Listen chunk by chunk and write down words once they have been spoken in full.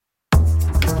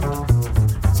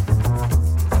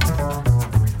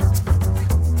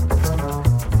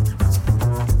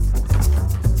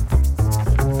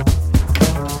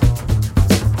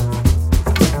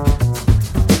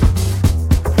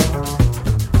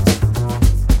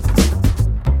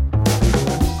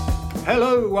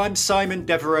Hello, I'm Simon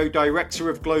Devereaux, Director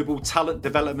of Global Talent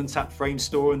Development at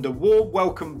Framestore, and a warm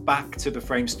welcome back to the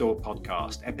Framestore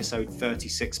podcast, episode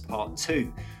 36, part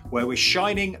 2, where we're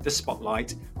shining the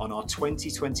spotlight on our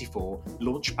 2024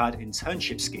 Launchpad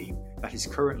internship scheme that is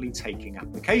currently taking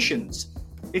applications.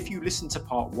 If you listened to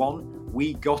part 1,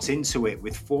 we got into it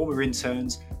with former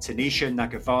interns Tanisha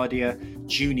Nagevadia,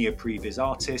 junior previs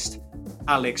artist,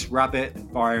 Alex Rabbitt,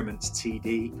 Environment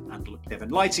TD, and Devon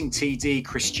Lighting TD,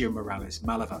 Christian Morales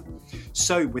Malaver.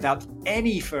 So without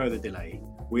any further delay,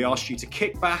 we ask you to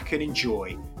kick back and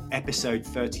enjoy episode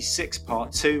 36,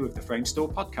 part 2 of the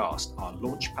Framestore podcast, our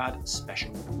Launchpad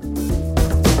special.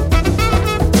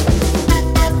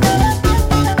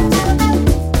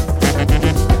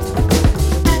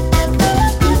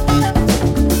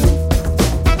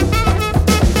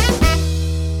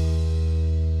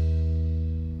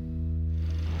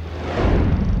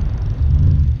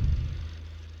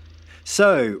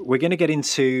 So we're going to get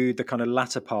into the kind of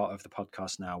latter part of the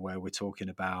podcast now, where we're talking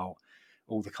about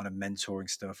all the kind of mentoring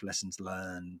stuff, lessons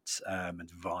learned,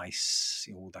 advice,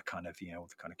 all the kind of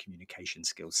communication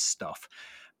skills stuff.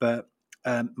 But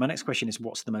my next question is,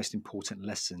 what's the most important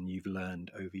lesson you've learned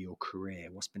over your career?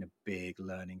 What's been a big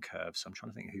learning curve? So I'm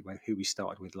trying to think who we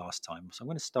started with last time. So I'm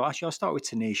going to start. Actually, I'll start with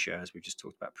Tanisha, as we've just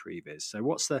talked about previous. So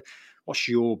what's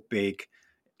your big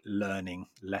learning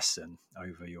lesson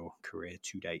over your career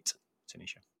to date,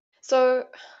 Tanisha? So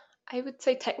I would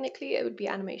say technically it would be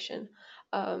animation,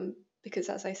 because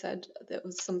as I said, that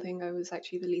was something I was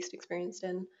actually the least experienced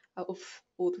in out of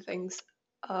all the things.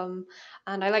 And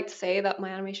I like to say that my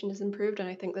animation has improved, and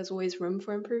I think there's always room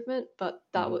for improvement. But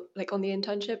that would, like on the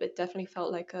internship, it definitely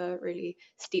felt like a really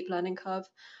steep learning curve.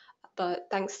 But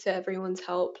thanks to everyone's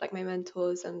help, like my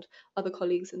mentors and other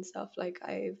colleagues and stuff, like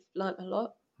I've learned a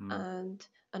lot, and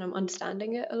I'm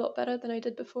understanding it a lot better than I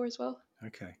did before as well.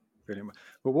 Okay. Brilliant.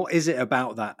 Well, what is it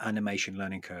about that animation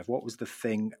learning curve? What was the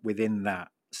thing within that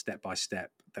step by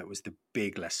step that was the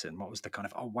big lesson? What was the kind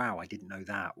of, oh, wow, I didn't know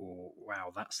that, or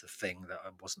wow, that's the thing that I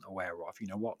wasn't aware of?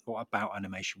 What about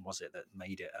animation was it that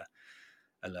made it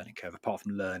a learning curve, apart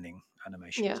from learning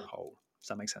animation as a whole? Does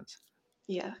that make sense?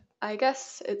 Yeah, I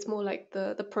guess it's more like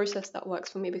the process that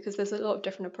works for me, because there's a lot of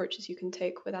different approaches you can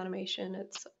take with animation.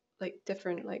 It's like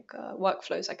different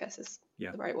workflows, I guess is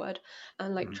the right word,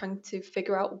 and like trying to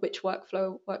figure out which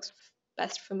workflow works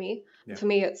best for me. For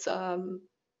me,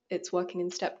 it's working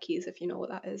in step keys, if you know what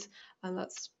that is, and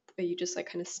that's where you just like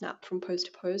kind of snap from pose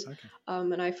to pose.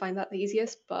 And I find that the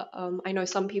easiest, but I know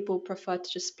some people prefer to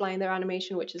just spline their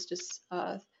animation, which is just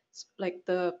like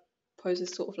the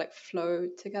poses sort of like flow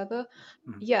together.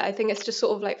 Yeah, I think it's just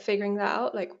sort of like figuring that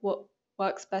out, like what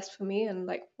works best for me and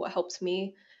like what helps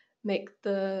me make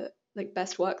the like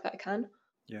best work that I can.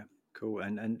 Yeah, cool.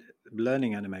 And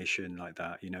learning animation like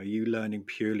that, are you learning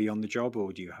purely on the job,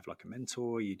 or do you have like a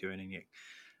mentor? Are you doing any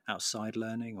outside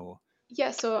learning, or?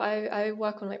 Yeah, so I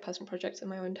work on like personal projects in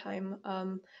my own time,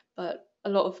 but a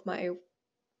lot of my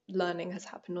learning has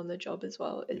happened on the job as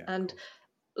well. And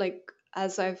like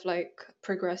as I've like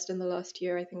progressed in the last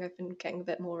year, I think I've been getting a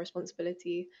bit more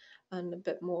responsibility and a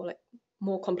bit more like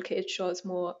more complicated shots,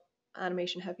 more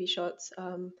animation heavy shots,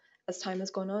 as time has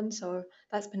gone on. So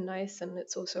that's been nice, and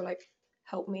it's also like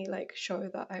helped me like show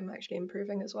that I'm actually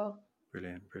improving as well.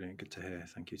 Brilliant. Good to hear.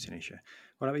 Thank you, Tanisha.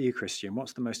 What about you, Christian?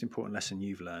 What's the most important lesson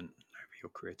you've learned over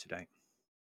your career to date?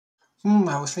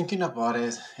 I was thinking about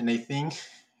it, and I think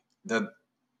that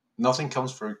nothing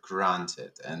comes for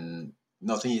granted and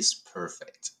nothing is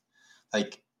perfect.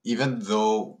 Like, even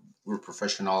though we're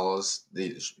professionals,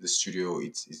 the studio,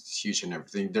 it's huge and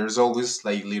everything, there's always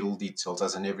like little details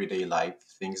as an everyday life,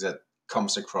 things that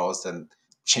comes across and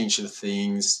change the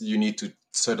things. You need to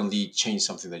suddenly change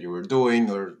something that you were doing,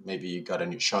 or maybe you got a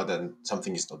new shot and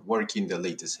something is not working, the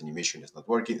latest animation is not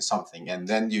working, something, and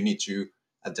then you need to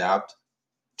adapt,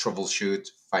 troubleshoot,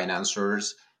 find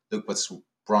answers, look what's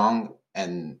wrong,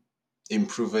 and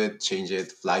improve it, change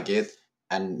it, flag it,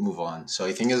 and move on. So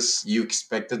I think as you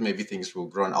expected, maybe things will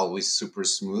run always super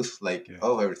smooth, like,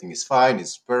 oh, everything is fine,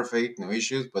 it's perfect, no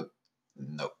issues, but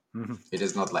no, it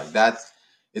is not like that.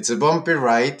 It's a bumpy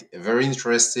ride, a very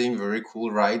interesting, very cool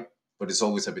ride, but it's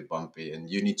always a bit bumpy, and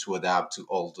you need to adapt to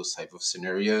all those type of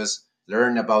scenarios,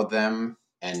 learn about them,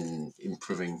 and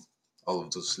improving all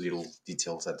of those little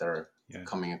details that are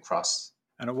coming across.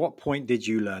 And at what point did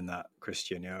you learn that,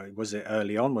 Christian? Was it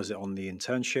early on? Was it on the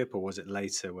internship, or was it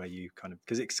later where you kind of,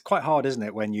 because it's quite hard, isn't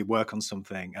it, when you work on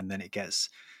something and then it gets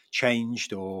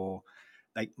changed, or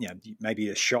like, maybe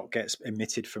a shot gets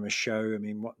emitted from a show. I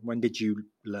mean, when did you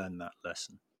learn that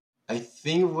lesson? I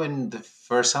think when the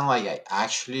first time like I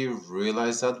actually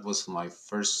realized that was my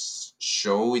first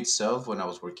show itself when I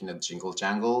was working at Jingle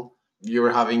Jangle. You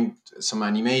were having some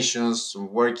animations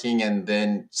working and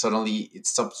then suddenly it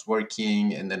stops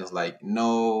working and then it's like,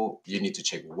 no, you need to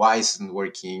check why it's not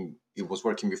working. It was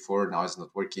working before, now it's not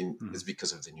working. It's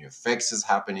because of the new effects is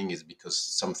happening. It's because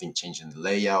something changed in the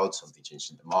layout, something changed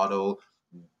in the model.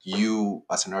 You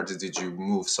as an artist, did you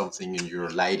move something in your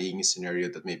lighting scenario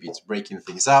that maybe it's breaking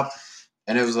things up?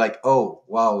 And it was like, oh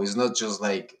wow, it's not just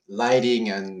like lighting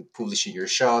and publishing your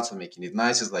shots and making it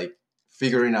nice. It's like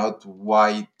figuring out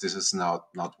why this is not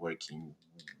working,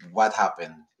 what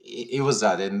happened. It was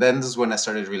that. And then this is when I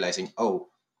started realizing, oh,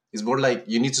 it's more like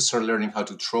you need to start learning how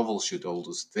to troubleshoot all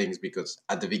those things, because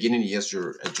at the beginning, yes,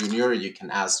 you're a junior, you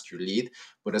can ask your lead,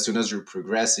 but as soon as you're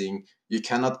progressing, you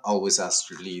cannot always ask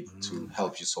your lead to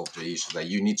help you solve the issue. Like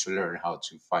you need to learn how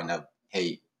to find out,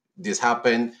 hey, this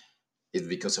happened, it's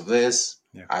because of this.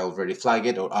 Yeah. I already flag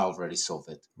it or I already solve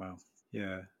it. Wow.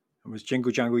 Yeah. And was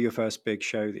Jingle Jangle your first big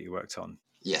show that you worked on?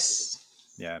 Yes.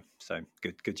 Yeah. So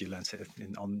good. You learnt it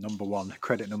on number one,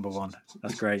 credit number one.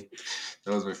 That's great.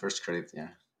 That was my first credit. Yeah.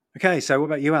 Okay. So what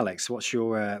about you, Alex? What's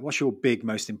your big,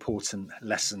 most important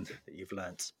lesson that you've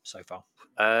learnt so far?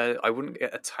 I wouldn't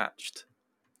get attached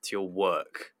to your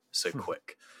work so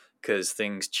quick, because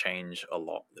things change a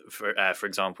lot. For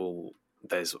example,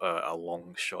 there's a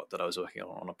long shot that I was working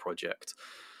on a project,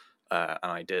 and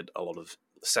I did a lot of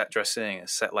set dressing and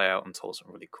set layout and told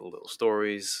some really cool little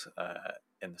stories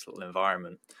in this little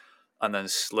environment. And then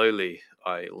slowly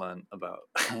I learned about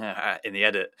in the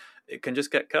edit, it can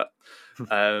just get cut.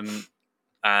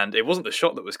 And it wasn't the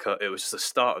shot that was cut, it was just the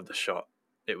start of the shot.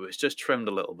 It was just trimmed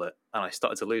a little bit, and I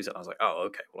started to lose it. I was like, oh,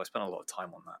 okay, well, I spent a lot of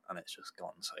time on that, and it's just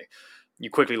gone. So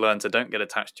you quickly learn to don't get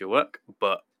attached to your work,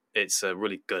 but it's a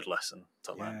really good lesson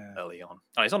to learn early on.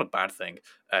 And it's not a bad thing,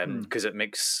 because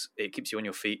it keeps you on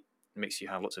your feet, makes you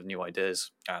have lots of new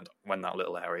ideas. And when that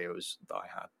little area that I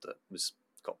had that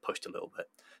got pushed a little bit,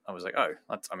 I was like, oh,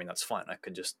 that's fine. I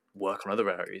can just work on other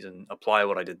areas and apply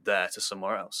what I did there to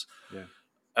somewhere else. Yeah.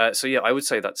 So I would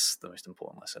say that's the most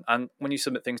important lesson. And when you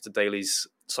submit things to dailies,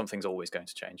 something's always going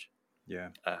to change. Yeah.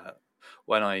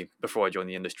 Before I joined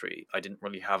the industry, I didn't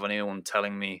really have anyone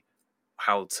telling me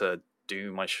how to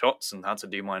do my shots and how to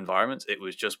do my environments. It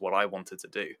was just what I wanted to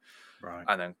do. Right.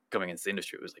 And then coming into the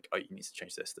industry, it was like, oh, you need to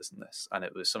change this, this, and this. And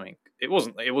it was something. It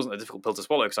wasn't a difficult pill to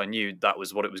swallow, because I knew that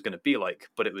was what it was going to be like.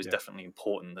 But it was definitely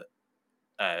important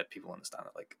that people understand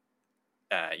that, like,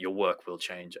 your work will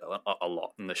change a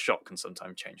lot, and the shot can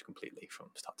sometimes change completely from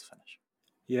start to finish.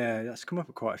 Yeah, that's come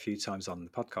up quite a few times on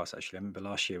the podcast, actually. I remember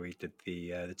last year we did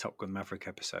the Top Gun Maverick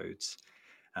episodes,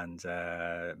 and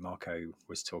Marco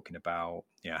was talking about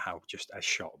how just a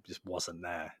shot just wasn't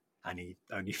there, and he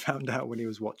only found out when he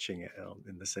was watching it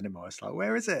in the cinema. It's like,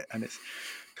 where is it? And it's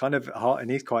kind of hard,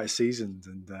 and he's quite seasoned,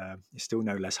 and it's still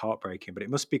no less heartbreaking, but it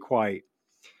must be quite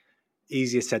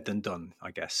easier said than done,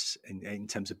 I guess, in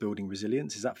terms of building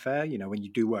resilience. Is that fair? When you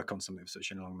do work on something for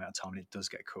such a long amount of time and it does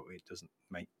get cut, it doesn't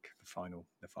make the final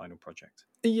project.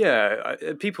 Yeah,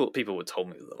 people would told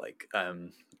me that, like,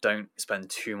 don't spend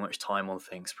too much time on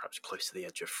things perhaps close to the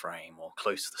edge of frame or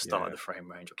close to the start of the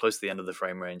frame range or close to the end of the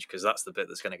frame range, because that's the bit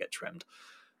that's going to get trimmed.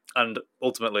 And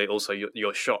ultimately, also,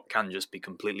 your shot can just be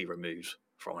completely removed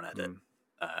from an edit,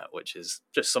 which is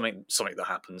just something that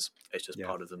happens. It's just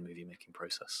part of the movie making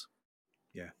process.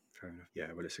 Yeah, fair enough. Yeah,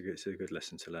 well, it's a good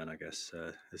lesson to learn, I guess.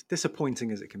 As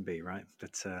disappointing as it can be, right?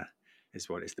 But it's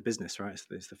the business, right?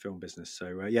 It's the film business.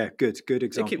 So good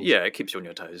example. It keeps you on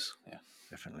your toes. Yeah,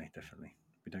 definitely.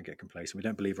 We don't get complacent. We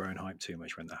don't believe our own hype too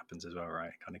much when that happens as well, right?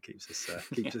 It kind of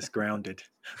keeps us grounded.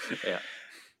 Yeah.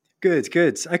 Good.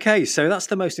 Okay, so that's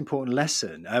the most important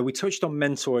lesson. We touched on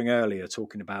mentoring earlier,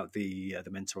 talking about the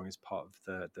mentoring as part of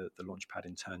the Launchpad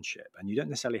internship, and you don't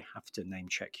necessarily have to name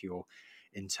check your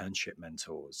internship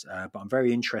mentors, but I'm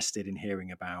very interested in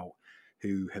hearing about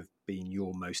who have been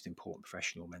your most important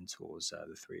professional mentors,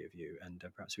 the three of you, and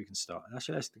perhaps we can start.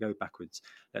 Actually, let's go backwards.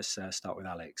 Let's start with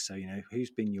Alex. So, who's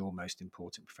been your most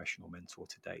important professional mentor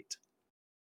to date?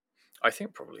 I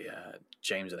think probably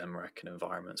James and Emmerich and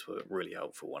environments were really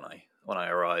helpful when I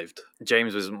arrived.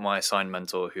 James was my assigned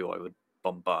mentor, who I would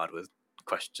bombard with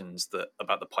questions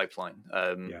about the pipeline,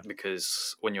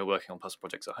 because when you're working on puzzle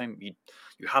projects at home, you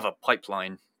have a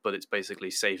pipeline, but it's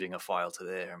basically saving a file to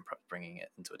there and bringing it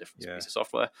into a different piece of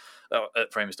software.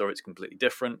 At Framestore, it's completely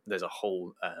different. There's a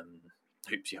whole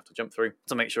hoops you have to jump through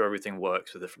to make sure everything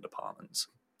works with different departments.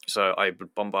 So I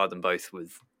would bombard them both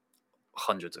with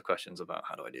hundreds of questions about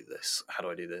how do I do this?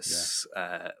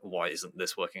 Why isn't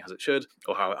this working as it should,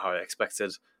 or how I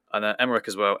expected? And then Emmerich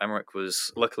as well. Emmerich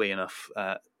was luckily enough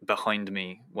behind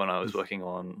me when I was working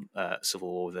on Civil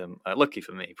War with him. Lucky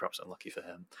for me, perhaps unlucky for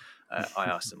him. I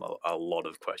asked him a lot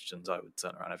of questions. I would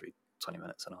turn around every 20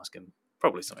 minutes and ask him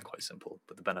probably something quite simple,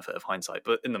 but the benefit of hindsight.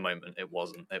 But in the moment, it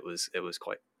wasn't. It was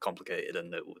quite complicated,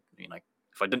 and it would,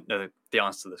 if I didn't know the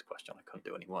answer to this question, I couldn't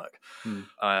do any work.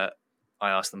 I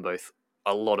asked them both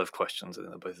a lot of questions, and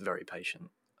they're both very patient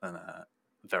and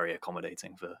very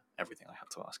accommodating for everything I had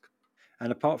to ask.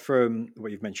 And apart from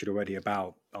what you've mentioned already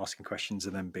about asking questions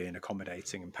and then being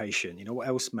accommodating and patient, what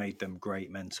else made them great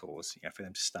mentors, for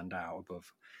them to stand out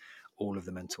above all of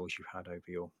the mentors you've had over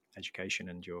your education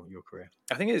and your career?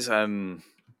 I think it's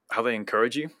how they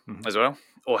encourage you as well,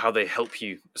 or how they help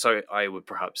you. So I would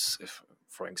perhaps,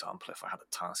 for example, if I had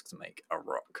a task to make a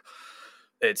rock,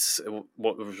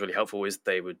 what was really helpful is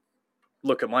they would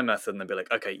look at my method and they'd be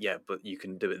like, okay, yeah, but you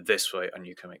can do it this way and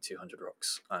you can make 200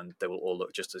 rocks and they will all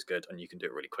look just as good and you can do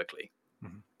it really quickly.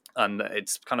 And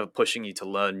it's kind of pushing you to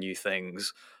learn new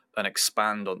things and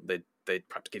expand on. They'd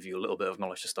perhaps give you a little bit of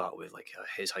knowledge to start with, like,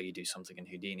 here's how you do something in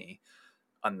Houdini.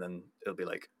 And then it'll be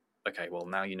like, okay, well,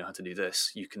 now you know how to do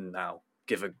this. You can now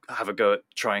have a go at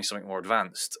trying something more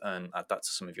advanced and add that to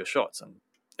some of your shots. And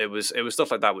it was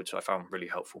stuff like that which I found really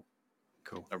helpful.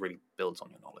 Cool. It really builds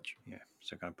on your knowledge. Yeah,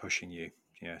 so kind of pushing you,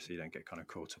 so you don't get kind of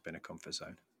caught up in a comfort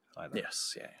zone like that.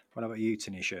 Yes, yeah. What about you,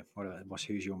 Tanisha?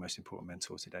 Who's your most important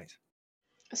mentor to date?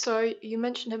 So you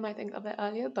mentioned him, I think, a bit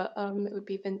earlier, but it would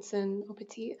be Vincent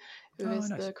Oppetit, who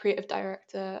is nice. the creative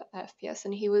director at FPS,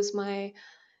 and he was my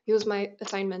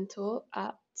assigned mentor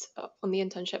at on the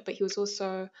internship, but he was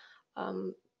also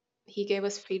he gave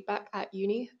us feedback at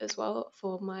uni as well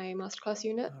for my masterclass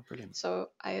unit. Oh, brilliant. So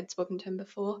I had spoken to him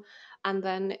before. And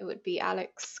then it would be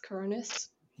Alex Coronis.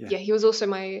 Yeah, he was also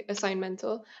my assigned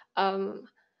mentor.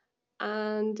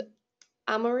 And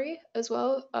Amory as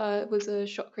well was a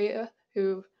shot creator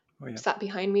who sat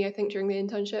behind me, I think, during the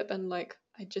internship. And I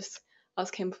just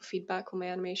asked him for feedback on my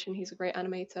animation. He's a great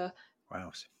animator.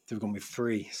 Wow. So we've gone with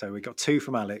 3. So we got 2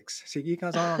 from Alex. So you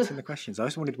guys are answering the questions. I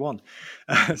just wanted 1.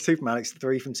 2 from Alex,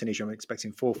 3 from Tanisha. I'm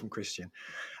expecting 4 from Christian.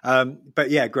 But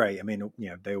yeah, great. I mean,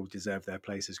 they all deserve their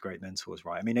place as great mentors,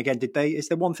 right? I mean, again, is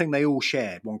there one thing they all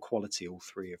shared, one quality, all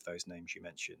 3 of those names you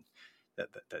mentioned, that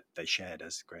they shared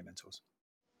as great mentors?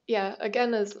 Yeah,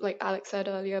 again, as Alex said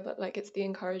earlier, but it's the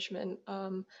encouragement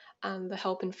and the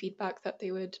help and feedback that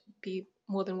they would be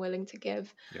more than willing to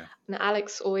give. Yeah. And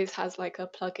Alex always has a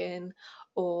plugin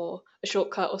or a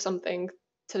shortcut or something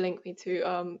to link me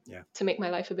to make my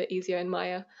life a bit easier in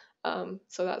Maya.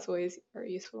 So that's always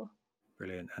very useful.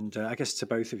 Brilliant. And I guess to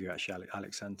both of you, actually,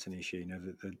 Alex and Tanisha,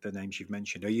 the names you've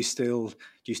mentioned, do you still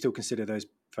consider those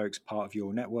folks part of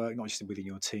your network, not just within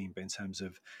your team, but in terms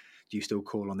of, do you still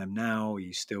call on them now? Are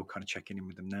you still kind of checking in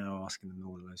with them now, asking them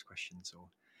all of those questions, or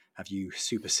have you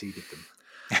superseded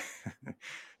them?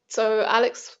 So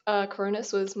Alex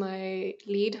Coronis was my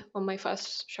lead on my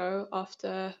first show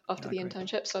after the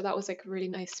internship. So that was a really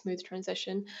nice, smooth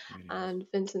transition. Really and nice.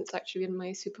 Vincent's actually been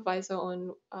my supervisor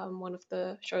on one of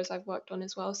the shows I've worked on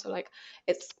as well. So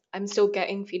I'm still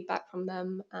getting feedback from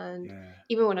them. And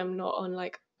even when I'm not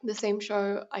on the same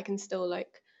show, I can still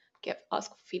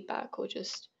ask for feedback or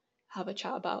just have a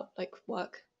chat about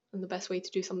work and the best way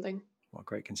to do something. What a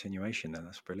great continuation then.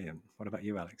 That's brilliant. What about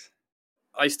you, Alex?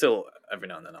 I still, every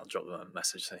now and then, I'll drop them a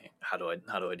message saying, how do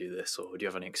I do this? Or do you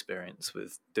have any experience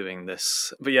with doing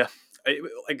this? But yeah,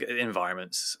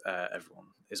 environments, everyone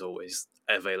is always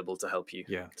available to help you.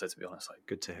 Yeah. So to be honest,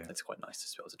 good to hear. It's quite nice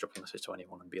to be able to drop a message to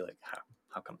anyone and be like,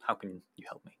 how can you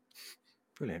help me?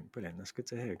 Brilliant. That's good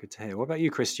to hear. What about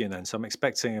you, Christian, then? So I'm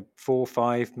expecting 4,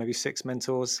 5, maybe 6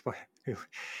 mentors. Who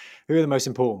are the most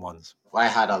important ones? I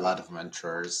had a lot of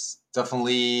mentors.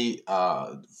 Definitely,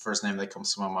 first name that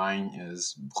comes to my mind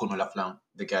is Bruno Laflamme,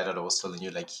 the guy that I was telling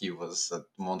you, he was at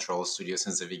Montreal studio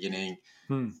since the beginning.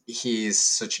 He is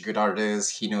such a good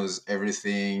artist. He knows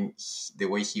everything. The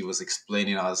way he was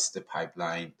explaining us the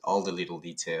pipeline, all the little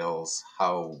details,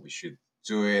 how we should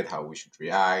do it, how we should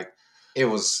react. It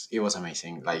was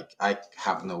amazing. I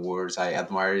have no words. I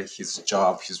admire his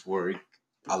job, his work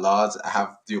a lot. I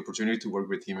have the opportunity to work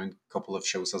with him in a couple of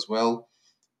shows as well.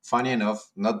 Funny enough,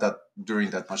 not that during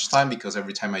that much time, because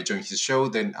every time I join his show,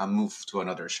 then I move to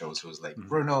another show. So it was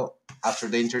Bruno, after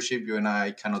the internship, you and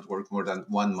I cannot work more than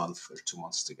 1 month or 2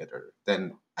 months together.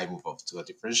 Then I move off to a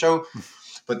different show.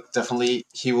 But definitely,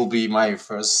 he will be my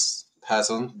first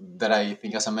person that I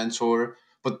think as a mentor.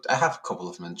 But I have a couple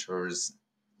of mentors.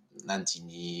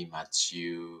 Nantini,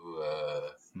 Mathieu,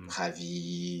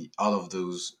 Javi, all of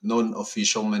those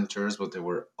non-official mentors, but they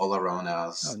were all around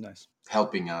us, nice.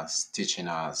 Helping us, teaching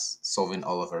us, solving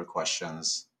all of our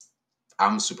questions.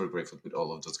 I'm super grateful with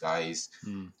all of those guys.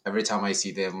 Every time I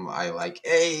see them, I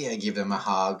give them a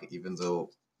hug, even though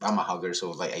I'm a hugger.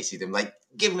 So like I see them like,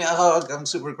 give me a hug. I'm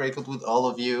super grateful with all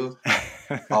of you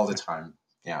all the time.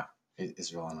 Yeah,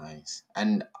 it's really nice.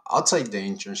 And outside the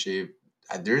internship,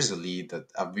 there's a lead that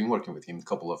I've been working with him a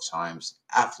couple of times.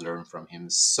 I've learned from him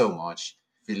so much.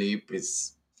 Philippe,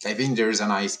 I think there's a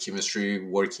nice chemistry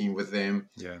working with them.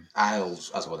 Yeah. I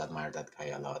also as well admire that guy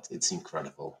a lot. It's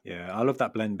incredible. Yeah, I love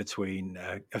that blend between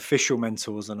official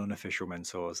mentors and unofficial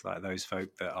mentors, like those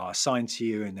folk that are assigned to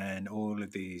you, and then all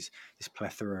of this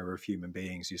plethora of human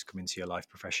beings who's come into your life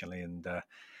professionally and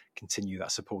continue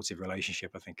that supportive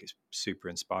relationship. I think it's super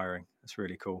inspiring. It's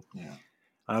really cool. Yeah.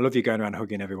 And I love you going around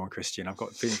hugging everyone, Christian. I've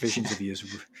got visions of you as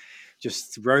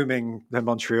just roaming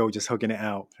Montreal, just hugging it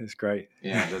out. It's great.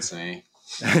 Yeah, that's me.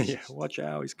 Yeah, watch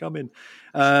out, he's coming.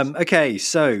 Okay,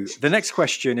 so the next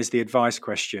question is the advice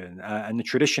question. And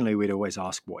traditionally, we'd always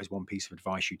ask, what is one piece of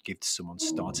advice you'd give to someone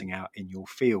starting out in your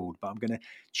field? But I'm going to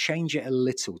change it a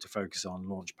little to focus on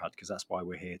Launchpad, because that's why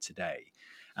we're here today.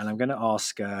 And I'm going to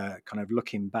ask, kind of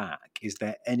looking back, is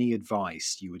there any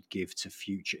advice you would give to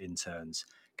future interns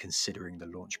considering the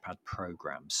Launchpad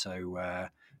program? So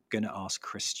going to ask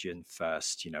Christian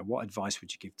first. What advice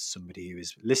would you give to somebody who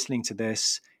is listening to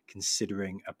this,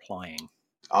 considering applying?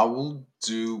 I will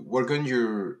work on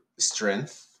your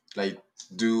strength, like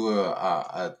do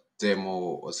a demo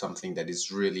or something that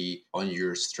is really on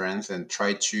your strength, and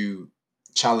try to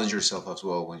challenge yourself as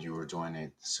well when you were doing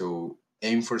it. So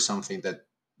aim for something that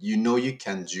you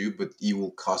can do, but it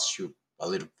will cost you a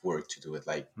little work to do it.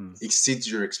 Like exceed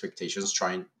your expectations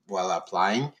trying while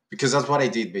applying, because that's what I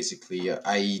did basically.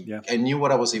 I knew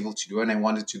what I was able to do, and I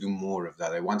wanted to do more of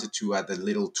that. I wanted to add a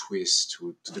little twist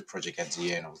to the project at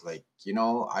the end. I was like,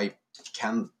 I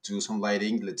can do some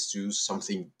lighting. Let's do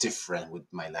something different with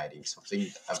my lighting, something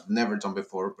I've never done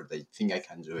before, but I think I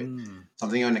can do it.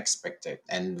 Something unexpected,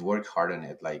 and work hard on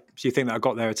it. Like, so you think that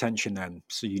got their attention then?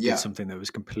 So you did something that was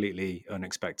completely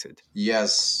unexpected?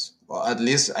 Yes. Well, at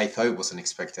least I thought it was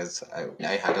unexpected.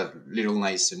 I had a little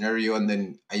nice scenario, and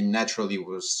then I naturally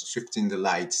was shifting the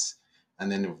lights. And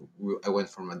then I went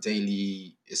from a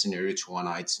daily scenario to a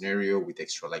night scenario with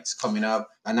extra lights coming up.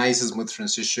 A nice smooth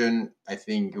transition. I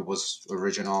think it was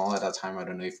original at that time. I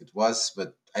don't know if it was,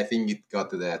 but I think it got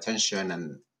the attention,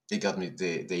 and it got me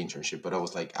the internship. But I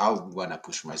was like, I want to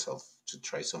push myself to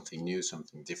try something new,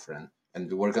 something different, and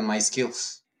to work on my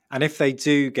skills. And if they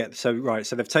do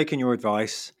so they've taken your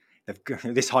advice,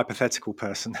 this hypothetical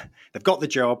person, they've got the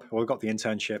job or got the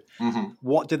internship.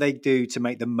 What do they do to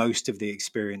make the most of the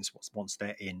experience once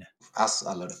they're in? Ask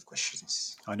a lot of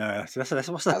questions. I know. That's the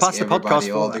podcast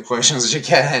for. All the questions you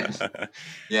can.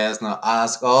 Yes, no,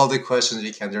 ask all the questions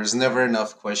you can. There's never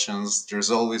enough questions.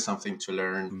 There's always something to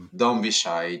learn. Don't be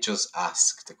shy. Just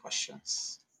ask the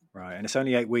questions. Right. And it's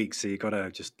only 8 weeks, so you've got to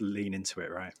just lean into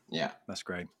it, right? Yeah. That's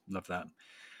great. Love that.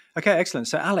 Okay, excellent.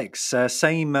 So, Alex,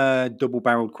 same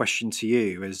double-barreled question to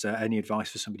you. Is any advice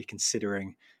for somebody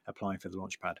considering applying for the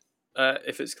Launchpad?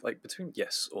 If it's like between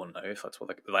yes or no, if that's what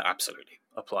like absolutely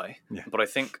apply. Yeah. But I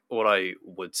think what I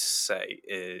would say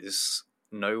is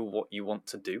know what you want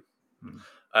to do.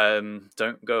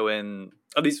 Don't go in,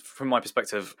 at least from my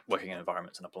perspective, working in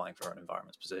environments and applying for an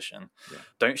environments position.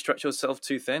 Don't stretch yourself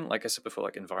too thin. Like I said before,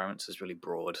 like environments is really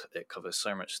broad. It covers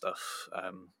so much stuff.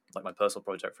 Like my personal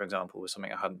project, for example, was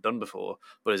something I hadn't done before,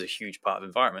 but is a huge part of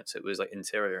environments. It was like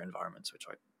interior environments, which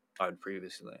I had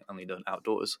previously only done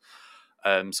outdoors.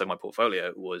 So my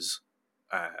portfolio was,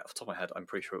 off the top of my head, I'm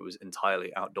pretty sure it was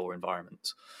entirely outdoor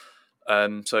environments.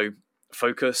 So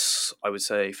I would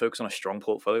say focus on a strong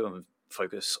portfolio and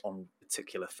focus on a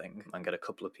particular thing and get a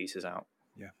couple of pieces out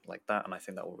like that. And I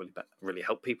think that will really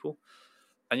help people.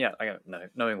 And I don't know,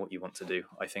 knowing what you want to do,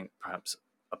 I think perhaps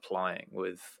applying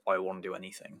with, I want to do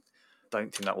anything.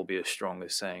 Don't think that will be as strong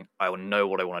as saying, I will know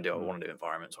what I want to do. I want to do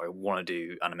environments, or I want to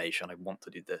do animation. I want to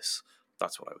do this.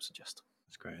 That's what I would suggest.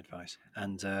 That's great advice.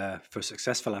 And for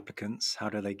successful applicants, how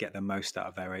do they get the most out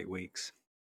of their 8 weeks?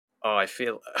 Oh, I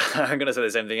feel I'm going to say the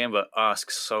same thing again, but ask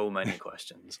so many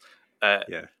questions.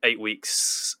 8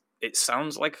 weeks, it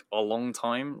sounds like a long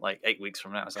time. Like 8 weeks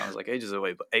from now sounds like ages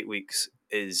away, but 8 weeks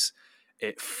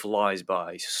it flies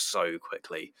by so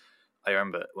quickly. I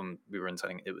remember when we were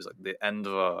interning, it was like the end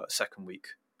of our second week,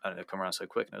 and it come around so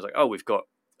quick. And it was like, oh, we've got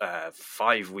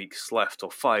 5 weeks left or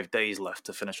 5 days left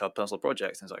to finish our personal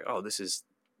project. And it's like, oh, this is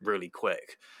really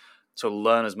quick. So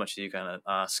learn as much as you can and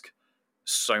ask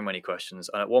so many questions.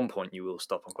 And at one point, you will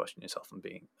stop and question yourself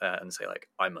and say, like,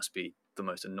 I must be the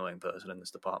most annoying person in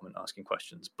this department asking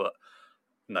questions. But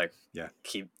no,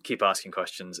 keep asking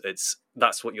questions.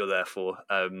 That's what you're there for.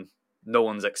 No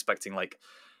one's expecting like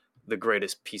the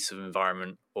greatest piece of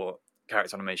environment or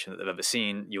character animation that they've ever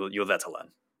seen. You're there to learn.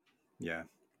 Yeah.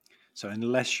 So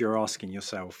unless you're asking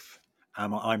yourself,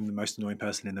 I'm the most annoying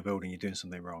person in the building, you're doing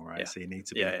something wrong, right? Yeah. So you need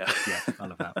to be. Yeah. I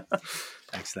love that.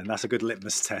 Excellent. That's a good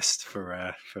litmus test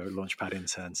for Launchpad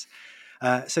interns.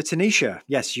 So Tanisha,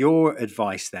 yes, your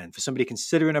advice then for somebody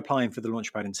considering applying for the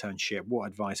Launchpad internship, what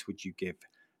advice would you give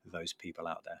those people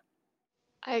out there?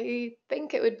 I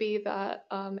think it would be that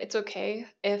it's okay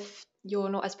if you're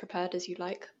not as prepared as you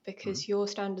like, because your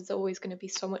standards are always going to be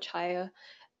so much higher.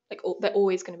 Like they're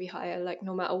always going to be higher. Like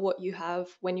no matter what you have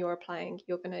when you're applying,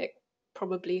 you're going to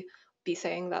probably be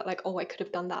saying that like, oh, I could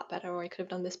have done that better, or I could have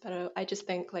done this better. I just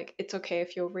think like it's okay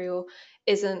if your reel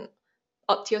isn't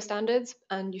up to your standards,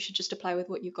 and you should just apply with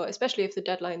what you got, especially if the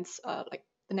deadline's like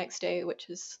the next day, which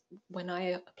is when I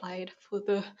applied for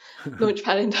the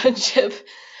Launchpad internship.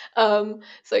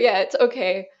 So yeah, it's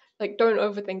okay. Like don't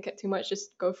overthink it too much,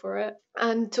 just go for it.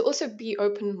 And to also be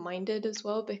open-minded as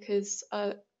well, because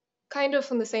kind of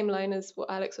from the same line as what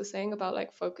Alex was saying about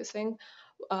like focusing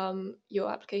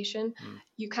your application,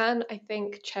 you can, I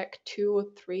think, check 2 or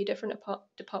 3 different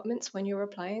departments when you're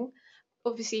applying.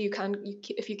 Obviously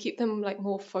if you keep them like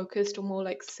more focused or more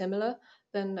like similar,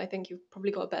 then I think you've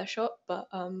probably got a better shot. But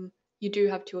you do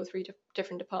have 2 or 3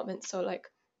 different departments, so like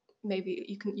maybe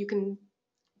you can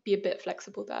be a bit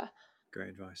flexible there. Great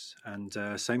advice. And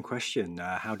same question,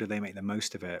 how do they make the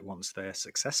most of it once they're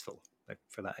successful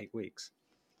for that 8 weeks?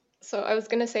 So I was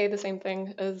going to say the same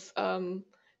thing as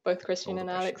both Christian and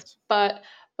Alex, but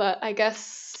I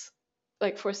guess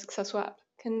like for a successful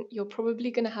applicant, you're probably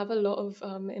going to have a lot of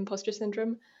imposter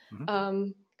syndrome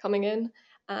coming in.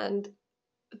 And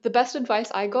the best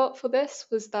advice I got for this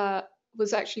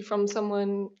was actually from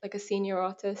someone like a senior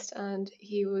artist, and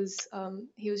he was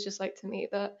just like to me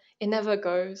that it never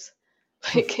goes.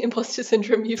 Like imposter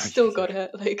syndrome, you've still got it.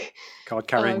 Like card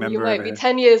carrying member. You might be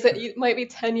 10 years. You might be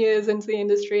 10 years into the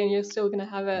industry, and you're still gonna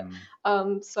have it.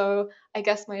 So I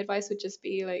guess my advice would just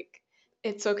be like,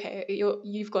 it's okay.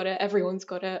 You've got it. Everyone's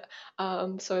got it.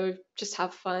 So just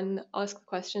have fun. Ask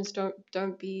questions.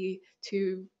 Don't be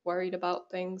too worried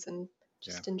about things, and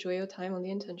just enjoy your time on the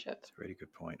internship. That's a really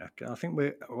good point. I think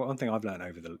one thing I've learned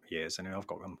over the years, and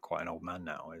I'm quite an old man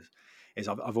now, is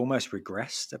I've almost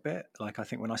regressed a bit. Like I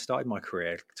think when I started my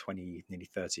career nearly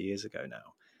 30 years ago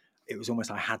now, it was almost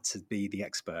I had to be the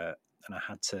expert,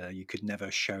 and you could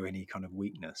never show any kind of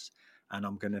weakness. And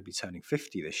I'm going to be turning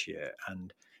 50 this year,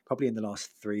 and probably in the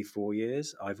last 3-4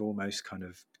 years, I've almost kind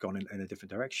of gone in a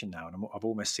different direction now, and I've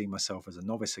almost seen myself as a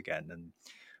novice again, and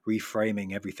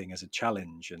reframing everything as a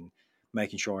challenge and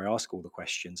making sure I ask all the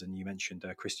questions. And you mentioned,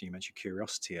 Christian, you mentioned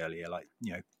curiosity earlier, like,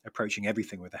 approaching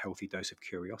everything with a healthy dose of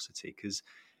curiosity, because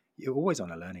you're always on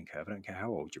a learning curve. I don't care how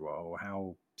old you are or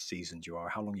how seasoned you are,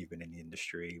 how long you've been in the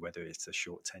industry, whether it's a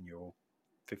short tenure or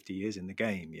 50 years in the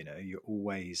game, you're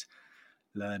always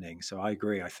learning. So I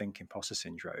agree. I think imposter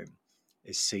syndrome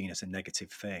is seen as a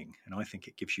negative thing. And I think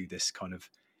it gives you this kind of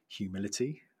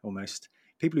humility almost.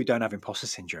 People who don't have imposter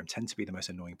syndrome tend to be the most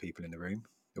annoying people in the room,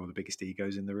 or the biggest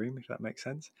egos in the room, if that makes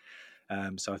sense.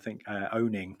 So I think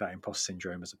owning that imposter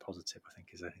syndrome as a positive, I think,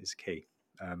 is key.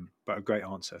 But a great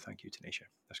answer. Thank you, Tanisha.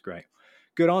 That's great.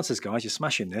 Good answers, guys. You're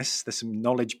smashing this. There's some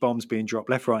knowledge bombs being dropped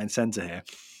left, right, and centre here.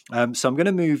 So I'm going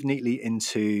to move neatly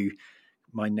into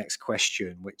my next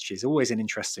question, which is always an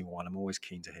interesting one. I'm always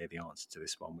keen to hear the answer to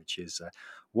this one, which is,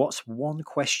 what's one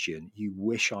question you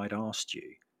wish I'd asked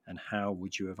you, and how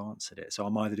would you have answered it? So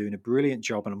I'm either doing a brilliant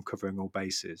job and I'm covering all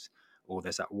bases, or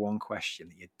there's that one question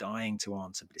that you're dying to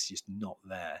answer, but it's just not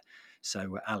there.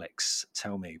 So Alex,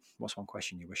 tell me, what's one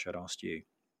question you wish I'd asked you?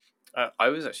 I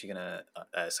was actually going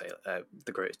to say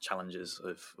the greatest challenges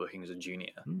of working as a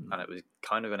junior, and it was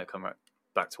kind of going to come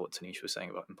back to what Tanisha was saying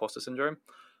about imposter syndrome.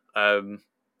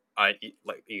 Like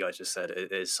you guys just said,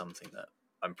 it is something that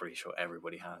I'm pretty sure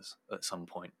everybody has at some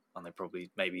point, and they probably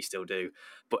maybe still do.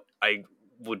 But I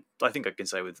think I can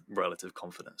say with relative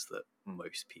confidence that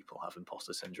most people have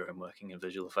imposter syndrome working in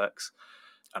visual effects,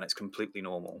 and it's completely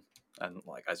normal. And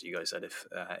like as you guys said,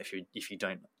 if you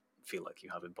don't feel like you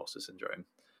have imposter syndrome,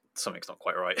 something's not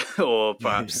quite right, or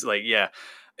perhaps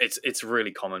it's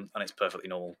really common and it's perfectly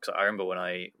normal. Because I remember when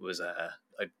I was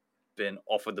I'd been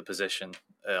offered the position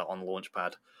on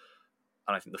Launchpad,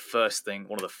 and I think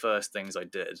one of the first things I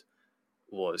did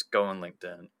was go on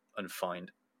LinkedIn and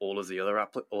find all of the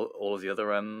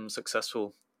other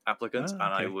successful applicants,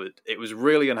 and it was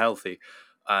really unhealthy.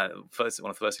 One of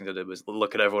the first things I did was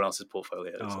look at everyone else's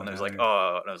portfolios, and I was like,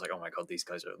 oh my god, these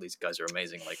guys are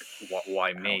amazing. Like,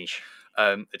 why me?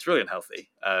 It's really unhealthy,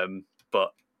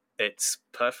 but it's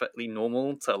perfectly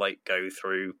normal to like go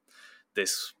through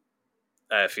this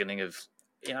feeling of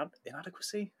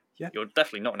inadequacy. Yeah, you're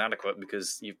definitely not inadequate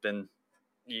because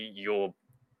you're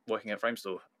working at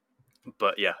Framestore.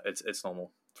 But yeah, it's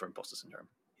normal for imposter syndrome.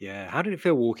 Yeah. How did it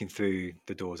feel walking through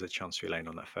the doors at Chancery Lane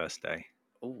on that first day?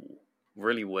 Oh,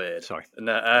 really weird. Sorry.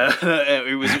 No,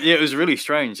 it was really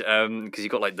strange because you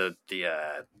got like the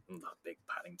big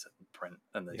Paddington print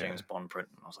and the James Bond print,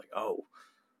 and I was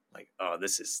like,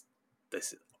 this is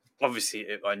obviously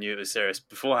I knew it was serious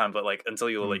beforehand, but like until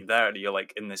you were like there and you're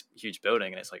like in this huge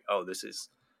building and it's like, oh, this is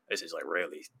like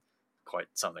really quite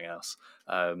something else.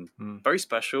 Very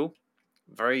special,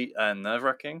 very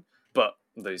nerve-wracking, but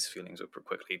those feelings were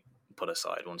quickly put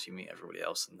aside once you meet everybody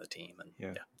else in the team, and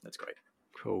yeah, that's great.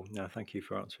 Cool. No, thank you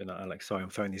for answering that, Alex. Sorry, I'm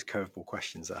throwing these curveball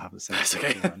questions that I haven't said. That's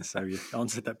okay. So you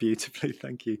answered that beautifully.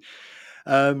 Thank you.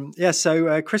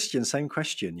 So Christian, same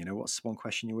question. What's one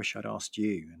question you wish I'd asked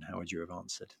you, and how would you have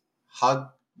answered?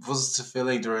 How was the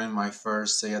feeling during my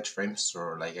first day at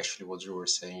Framestore? Like actually what you were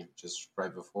saying just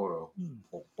right before.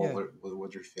 What were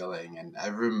you feeling? And I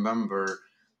remember,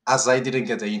 as I didn't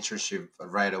get the internship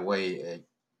right away,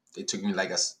 it took me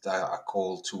like a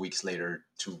call 2 weeks later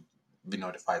to be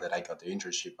notified that I got the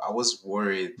internship. I was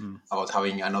worried about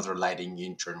having another lighting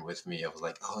intern with me. I was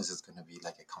like, oh, is it going to be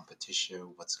like a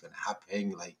competition? What's going to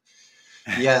happen? Like,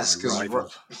 yes, because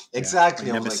exactly.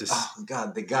 I was like, oh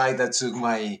God, the guy that took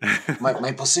my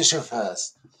position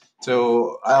first.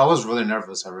 So I was really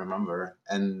nervous, I remember.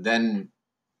 And then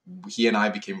he and I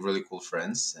became really cool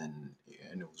friends, and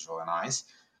it was really nice.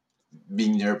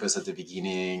 Being nervous at the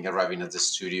beginning, arriving at the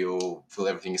studio, feel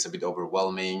everything is a bit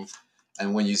overwhelming.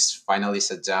 And when you finally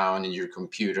sit down in your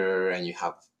computer and you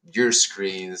have your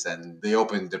screens and they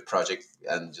open the project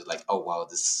and you're like, oh wow,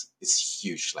 this is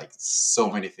huge. Like so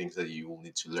many things that you will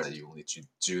need to learn, you will need to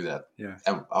do that. Yeah.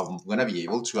 And I'm going to be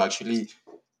able to actually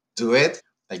do it.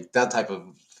 Like that type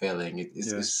of feeling.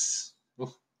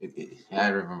 I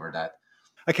remember that.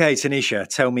 Okay, Tanisha,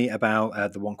 tell me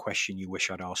about the one question you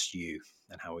wish I'd asked you,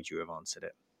 and how would you have answered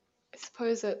it? I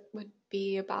suppose it would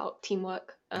be about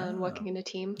teamwork and working in a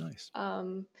team. Nice.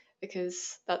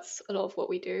 Because that's a lot of what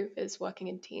we do is working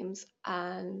in teams,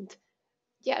 and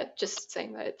just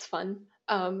saying that it's fun,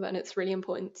 and it's really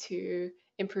important to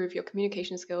improve your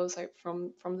communication skills like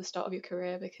from the start of your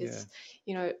career, because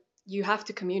you have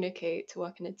to communicate to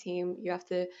work in a team. You have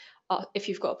to, if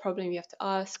you've got a problem, you have to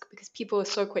ask, because people are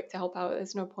so quick to help out.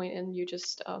 There's no point in you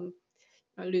just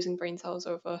losing brain cells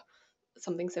over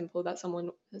something simple that someone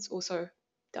has also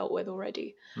dealt with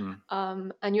already.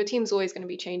 And your team's always going to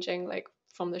be changing, like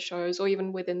from the shows or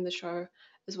even within the show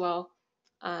as well.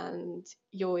 And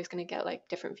you're always going to get like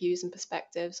different views and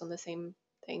perspectives on the same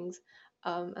things.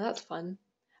 And that's fun.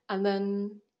 And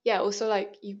then, also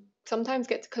like you sometimes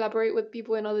get to collaborate with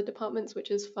people in other departments, which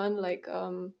is fun. Like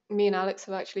me and Alex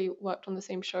have actually worked on the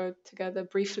same show together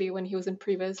briefly when he was in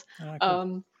Previs.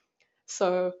 Cool.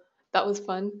 So that was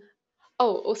fun.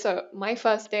 Oh, also, my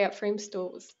first day at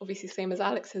Framestore was obviously the same as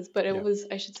Alex's, but it was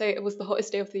the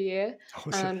hottest day of the year.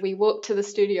 And we walked to the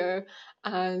studio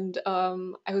and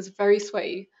I was very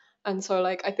sweaty. And so,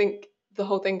 like, I think the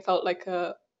whole thing felt like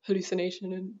a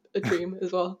hallucination and a dream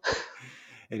as well.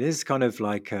 It is kind of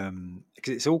like,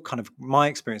 because it's all kind of my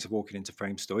experience of walking into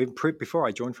Framestore, even before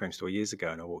I joined Framestore years ago,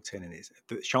 and I walked in, and it's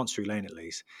Chancery Lane at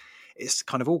least, it's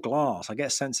kind of all glass. I get a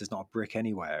sense there's not a brick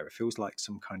anywhere. It feels like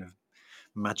some kind of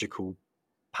magical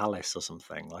palace or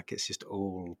something, like it's just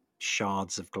all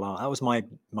shards of glass. That was my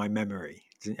memory,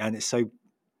 and it's so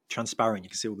transparent. You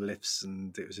can see all the lifts,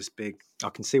 and it was this big. I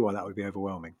can see why that would be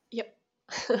overwhelming. Yep.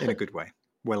 In a good way.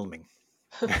 Whelming.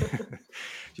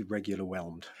 Regular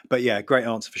whelmed. But yeah, great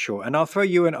answer for sure. And I'll throw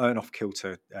you an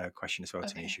off-kilter question as well,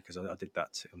 okay, Tanisha, because I did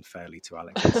that unfairly to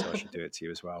Alex, so I should do it to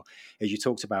you as well. As you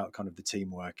talked about kind of the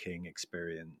team working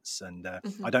experience, and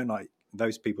I don't like,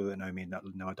 those people that know me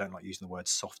know I don't like using the word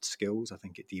soft skills. I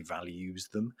think it devalues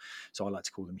them. So I like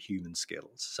to call them human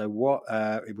skills. So what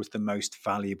it was the most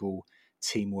valuable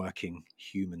team working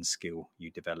human skill you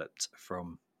developed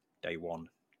from day one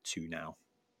to now?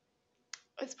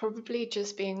 It's probably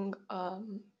just being,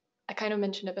 I kind of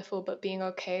mentioned it before, but being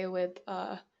okay with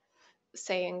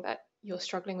saying that you're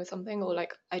struggling with something, or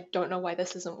like, I don't know why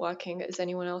this isn't working. Is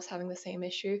anyone else having the same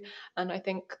issue? And I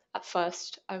think at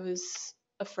first I was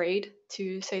afraid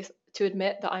to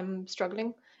admit that I'm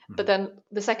struggling. But then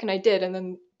the second I did, and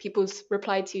then people's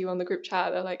replied to you on the group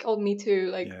chat, they're like, oh, me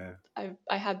too. Like,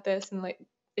 I had this, and like,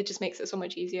 it just makes it so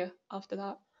much easier after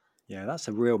that. Yeah, that's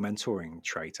a real mentoring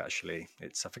trait, actually. I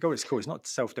forgot what it's called. It's not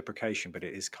self-deprecation, but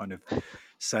it is kind of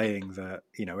saying that,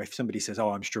 if somebody says,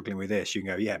 oh, I'm struggling with this, you can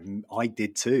go, yeah, I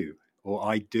did too. or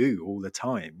I do all the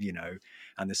time,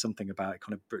 and there's something about it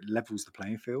kind of levels the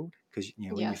playing field, because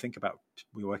when you think about,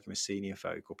 we're working with senior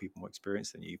folk or people more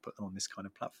experienced than you put them on this kind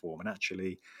of platform, and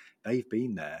actually they've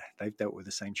been there, they've dealt with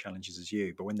the same challenges as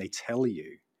you, but when they tell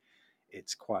you,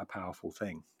 it's quite a powerful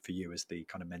thing for you as the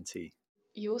kind of mentee.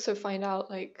 You also find out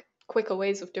like quicker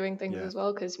ways of doing things as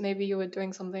well, because maybe you were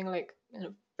doing something like in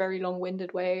a very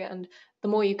long-winded way, and the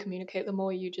more you communicate, the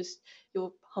more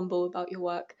you're humble about your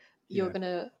work, you're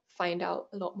gonna find out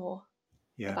a lot more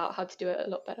about how to do it a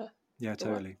lot better. Yeah,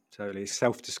 totally.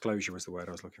 Self-disclosure was the word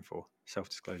I was looking for.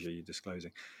 Self-disclosure, you're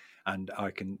disclosing. And I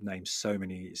can name so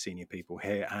many senior people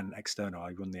here and external.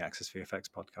 I run the Access VFX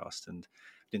podcast and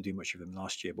didn't do much of them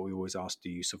last year, but we always asked,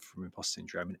 do you suffer from imposter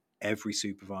syndrome? And every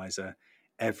supervisor,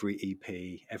 every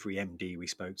EP, every MD we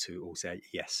spoke to all said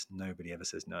yes. Nobody ever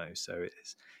says no. So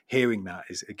hearing that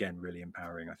is, again, really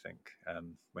empowering, I think,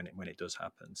 when it does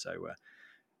happen. So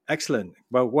excellent.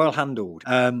 Well handled.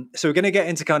 So we're going to get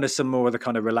into kind of some more of the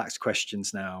kind of relaxed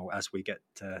questions now as we get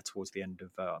towards the end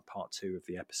of part 2 of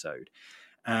the episode.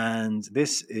 And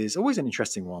this is always an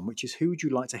interesting one, which is, who would you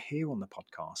like to hear on the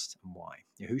podcast and why?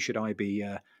 Who should I be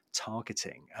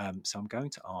targeting? So I'm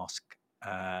going to ask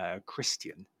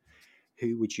Christian,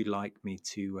 who would you like me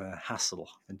to hassle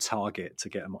and target to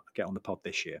get on the pod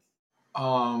this year?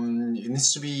 It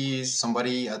needs to be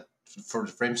somebody for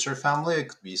the Framestore family. It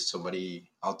could be somebody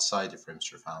outside the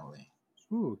Framestore family.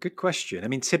 Ooh, good question. I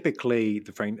mean, typically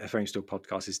the Framestore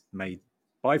podcast is made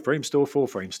by Framestore for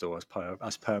Framestore,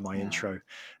 as per my intro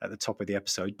at the top of the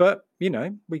episode. But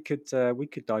we could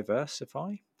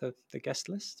diversify the guest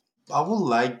list. I would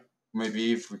like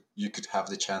maybe if you could have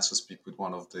the chance to speak with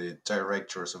one of the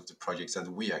directors of the projects that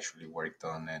we actually worked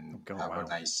on and have a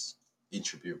nice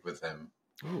interview with them.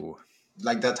 Ooh.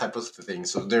 Like that type of thing.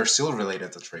 So they're still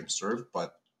related to Framestore,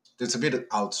 but it's a bit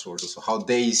outsourced. So how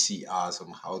they see us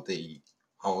and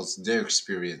how's their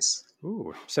experience.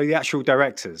 Ooh, so the actual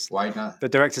directors? Why not? The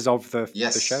directors of the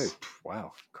show.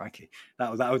 Wow, crikey!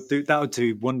 That would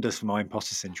do wonders for my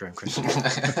imposter syndrome, Christian.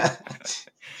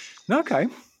 Okay,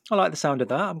 I like the sound of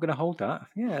that. I'm going to hold that.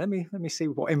 Yeah, let me see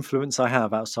what influence I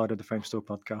have outside of the Framestore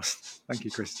podcast. Thank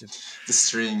you, Christian. The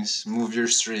strings, move your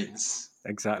strings.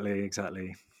 Exactly.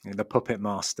 The puppet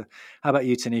master. How about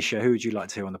you, Tanisha? Who would you like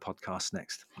to hear on the podcast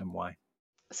next, and why?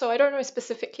 So I don't know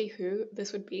specifically who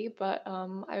this would be, but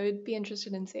I would be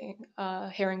interested in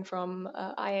hearing from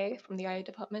IA, from the IA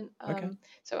department.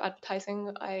 So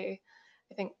advertising, I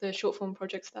think the short form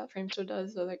projects that Framestore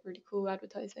does are like really cool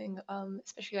advertising,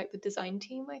 especially like the design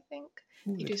team. I think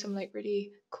they do some like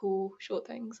really cool short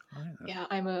things. Yeah,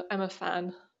 I'm a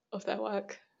fan of their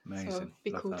work. Amazing. So it'd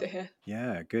be cool to hear.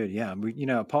 Yeah, good. Yeah, we,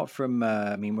 apart from,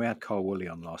 we had Carl Woolley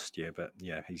on last year, but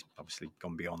yeah, he's obviously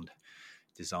gone beyond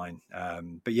design.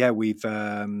 But yeah, we've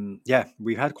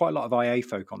had quite a lot of IA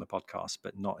folk on the podcast,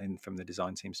 but not from the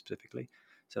design team specifically.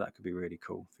 So that could be really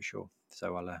cool for sure.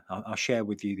 So I'll share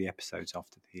with you the episodes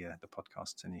after the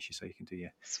podcast, Tanisha, so you can do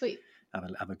your sweet.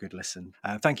 Have a good listen.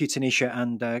 Thank you, Tanisha.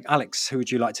 And Alex, who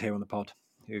would you like to hear on the pod?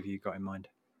 Who have you got in mind?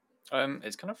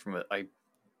 It's kind of from I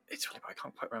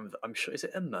can't quite remember. I'm sure, is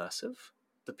it Immersive?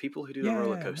 The people who do the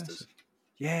roller coasters.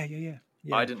 Yeah.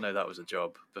 I didn't know that was a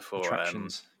job before.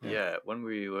 Attractions. When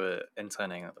we were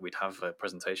interning, we'd have a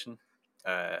presentation.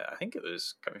 I think it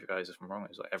was, correct me if you guys if I'm wrong, it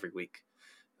was like every week.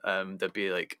 There'd be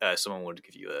like someone would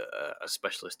give you a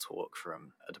specialist talk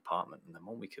from a department, and then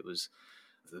one week it was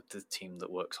the team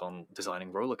that works on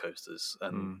designing roller coasters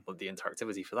and the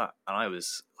interactivity for that. And I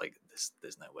was like,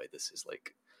 there's no way this is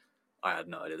like, I had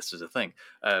no idea this was a thing.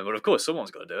 But of course,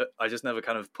 someone's got to do it. I just never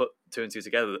kind of put 2 and 2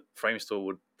 together that Framestore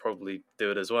would probably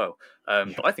do it as well.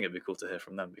 But I think it'd be cool to hear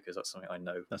from them, because that's something I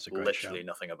know literally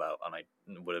nothing about, and I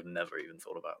would have never even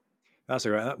thought about. That's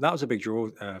all right. That was a big draw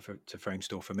to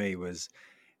Framestore for me was,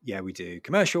 we do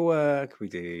commercial work, we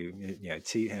do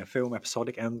film,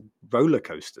 episodic, and roller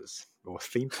coasters or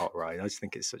theme park ride. I just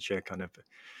think it's such a kind of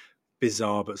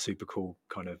bizarre but super cool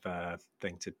kind of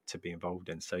thing to be involved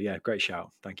in. So yeah, great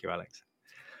shout. Thank you, Alex.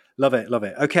 Love it.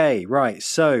 Okay, right.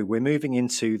 So we're moving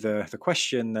into the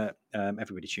question that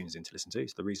everybody tunes in to listen to.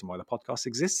 It's the reason why the podcast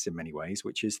exists in many ways,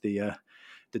 which is the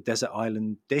desert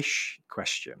island dish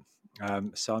question.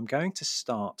 So I'm going to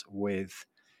start with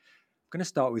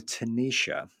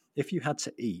Tanisha. If you had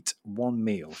to eat one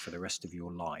meal for the rest of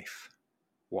your life,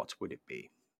 what would it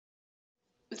be?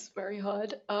 It's very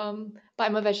hard. But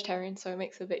I'm a vegetarian, so it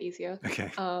makes it a bit easier.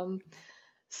 Okay.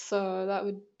 So that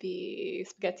would be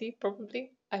spaghetti,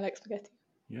 probably. I like spaghetti.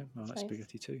 Yeah, I like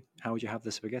spaghetti too. How would you have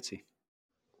the spaghetti?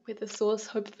 with the sauce,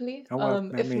 hopefully. Oh,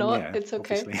 well, if not, it's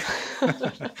okay.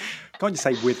 Can't you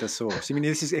say with the sauce? I mean,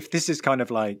 if this is kind of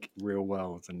like real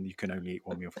world and you can only eat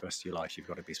one meal for the rest of your life, you've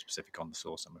got to be specific on the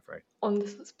sauce, I'm afraid.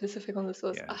 Specific on the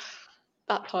sauce. Yeah.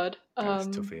 That hard. That's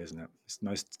toughy, isn't it? It's the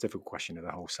most difficult question of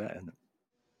the whole set, isn't it?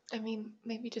 I mean,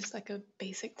 maybe just like a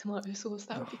basic tomato sauce,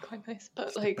 that would be quite nice. But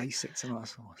Just like basic tomato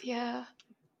sauce. Yeah.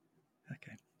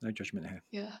 Okay, no judgment here.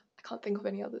 Yeah, I can't think of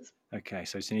any others. Okay,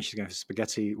 so Tanisha's going for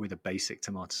spaghetti with a basic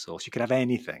tomato sauce. You could have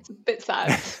anything. It's a bit sad.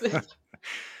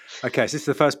 Okay, so this is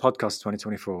the first podcast of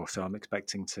 2024, so I'm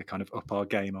expecting to kind of up our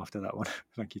game after that one.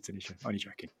 Thank you, Tanisha. Only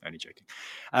joking.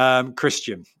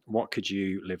 Christian, what could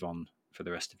you live on for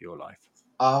the rest of your life?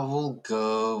 I will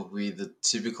go with the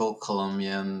typical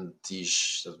Colombian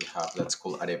dish that we have that's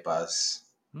called arepas.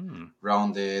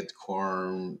 Rounded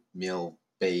cornmeal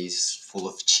base full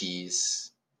of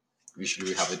cheese. Usually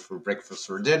we have it for breakfast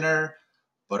or dinner,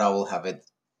 but I will have it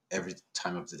every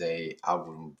time of the day. I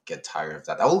wouldn't get tired of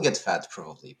that. I will get fat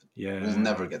probably, but we'll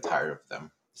never get tired of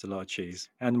them. It's a lot of cheese.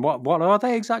 And what are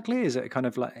they exactly? Is it kind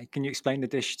of like, can you explain the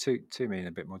dish to me in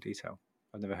a bit more detail?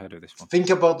 I've never heard of this one. Think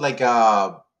about like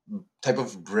a type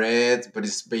of bread, but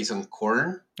it's based on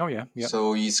corn. Oh, yeah.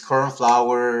 So you use corn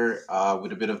flour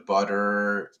with a bit of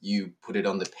butter. You put it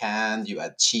on the pan. You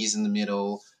add cheese in the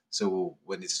middle. So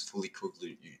when it's fully cooked,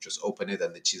 you just open it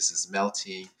and the cheese is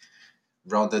melting.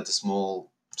 Rounded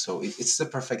small. So it's the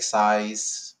perfect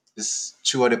size. These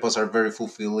 2 arepas are very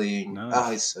fulfilling.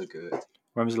 Nice. It's so good.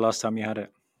 When was the last time you had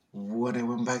it? When I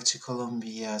went back to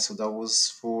Colombia, so that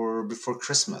was before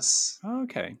Christmas. Oh,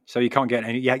 okay, so you can't get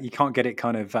you can't get it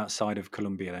kind of outside of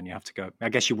Colombia. Then you have to go. I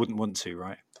guess you wouldn't want to,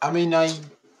 right? I mean, I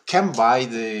can buy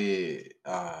the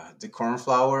corn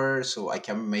flour, so I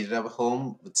can make it at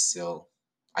home, but still,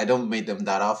 I don't make them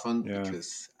that often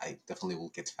because I definitely will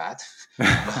get fat.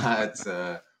 But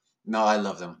no, I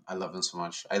love them. I love them so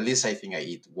much. At least I think I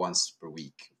eat once per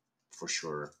week for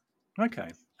sure. Okay.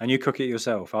 And you cook it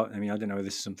yourself? I mean, I don't know if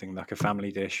this is something like a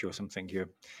family dish or something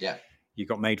you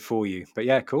got made for you. But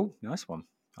yeah, cool. Nice one.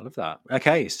 I love that.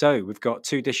 Okay, so we've got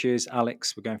 2 dishes.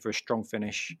 Alex, we're going for a strong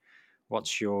finish.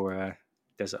 What's your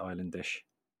desert island dish?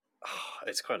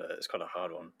 It's quite a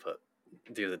hard one, but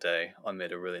the other day I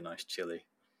made a really nice chili.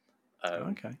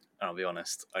 Okay. And I'll be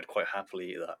honest, I'd quite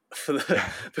happily eat that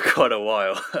for quite a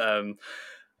while.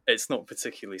 It's not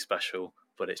particularly special,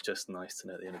 but it's just nice to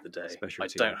know at the end of the day I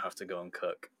don't have to go and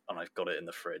cook, and I've got it in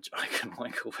the fridge. I can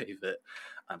microwave it,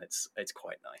 and it's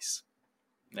quite nice.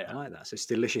 Yeah, I like that. So it's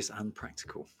delicious and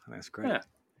practical. That's great.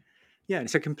 Yeah,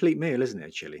 it's a complete meal, isn't it?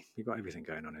 A chili. You've got everything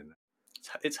going on in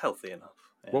there. It's healthy enough.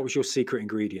 Yeah. What was your secret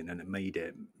ingredient then that made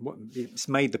it? It's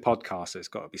made the podcast, so it's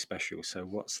got to be special. So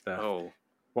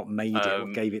what made it?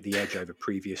 What gave it the edge over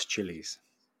previous chilies?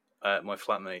 My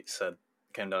flatmate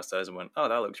came downstairs and went, "Oh,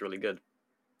 that looks really good,"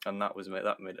 and that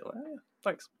made it like, "Oh, yeah,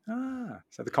 thanks."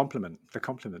 So the compliment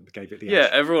gave it the edge. Yeah,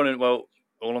 everyone.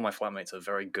 All of my flatmates are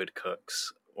very good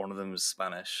cooks. One of them is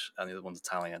Spanish, and the other one's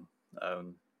Italian.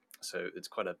 So it's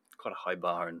quite a high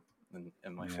bar in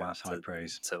my flat. High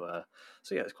praise. So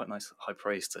it's quite nice, high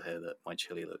praise to hear that my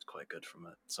chili looks quite good from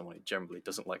someone who generally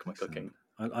doesn't like my cooking.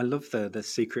 I love the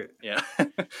secret. Yeah,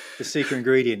 the secret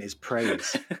ingredient is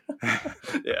praise.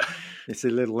 Yeah, it's a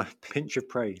little pinch of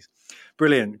praise.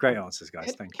 Brilliant, great answers,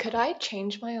 guys. Thank you. Could I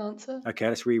change my answer? Okay,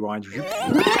 let's rewind.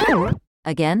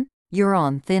 Again, you're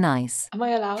on thin ice. Am I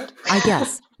allowed? I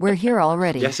guess we're here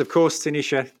already. Yes, of course,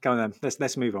 Tanisha. Go on then.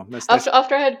 Let's move on.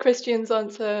 After I had Christian's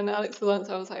answer and Alex's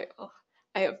answer, I was like,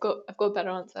 I've got a better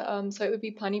answer. So it would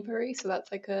be pani puri. So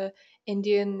that's like a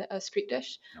Indian street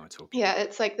dish. No, it's okay. Yeah,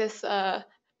 it's like this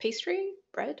pastry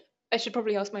bread. I should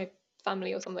probably ask my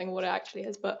family or something what it actually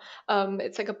is, but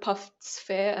it's like a puffed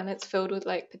sphere, and it's filled with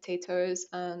like potatoes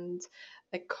and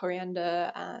like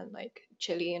coriander and like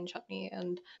chili and chutney,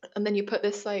 and then you put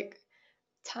this like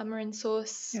tamarind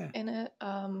sauce in it,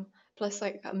 plus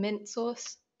like a mint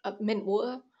sauce, mint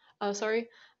water,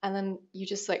 and then you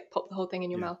just like pop the whole thing in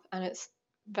your mouth, and it's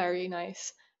very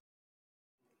nice.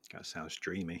 That sounds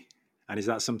dreamy. And is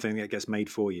that something that gets made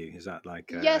for you? Is that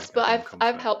like yes, but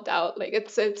I've helped out. Like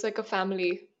it's like a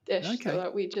family dish, so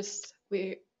that we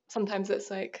sometimes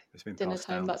it's like dinner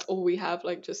time. That's all we have,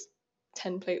 like just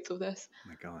 10 plates of this. Oh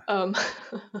my God.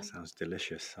 That sounds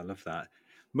delicious. I love that.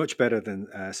 Much better than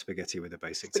spaghetti with a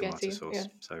basic tomato sauce. Yeah.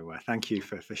 So thank you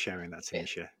for sharing that,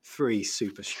 Tanisha. Yeah. 3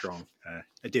 super strong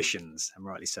additions, and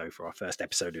rightly so, for our first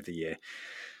episode of the year.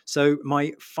 So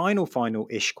my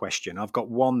final-ish question, I've got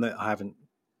one that I haven't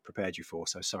prepared you for.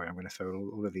 So sorry, I'm going to throw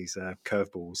all of these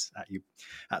curveballs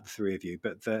at the three of you.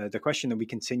 But the question that we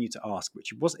continue to ask,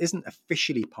 which isn't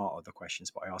officially part of the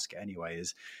questions, but I ask it anyway,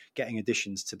 is getting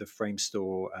additions to the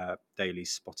Framestore Daily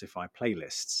Spotify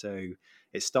playlist. So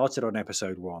it started on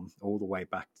episode 1 all the way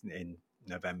back in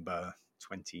November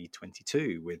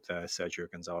 2022 with Sergio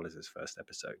Gonzalez's first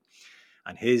episode.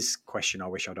 And his question I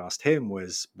wish I'd asked him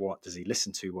was, what does he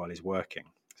listen to while he's working?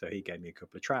 So he gave me a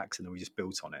couple of tracks and then we just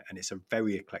built on it. And it's a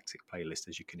very eclectic playlist,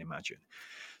 as you can imagine.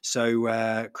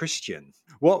 So, Christian,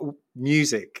 what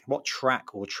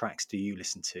track or tracks do you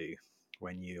listen to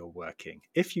when you're working?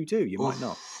 If you do, you might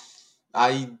not.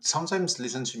 I sometimes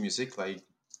listen to music like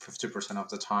 50% of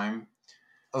the time.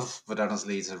 But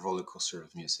honestly, it's a roller coaster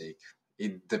of music.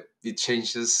 It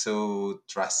changes so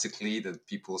drastically that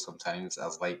people sometimes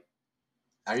ask, like,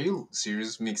 are you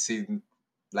serious mixing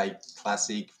like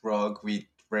classic rock with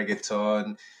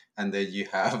reggaeton, and then you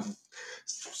have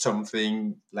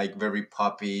something like very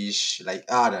popish? Like,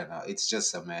 I don't know, it's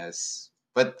just a mess.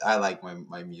 But I like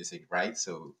my music, right?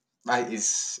 So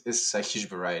it's a huge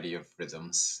variety of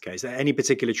rhythms. Okay, is there any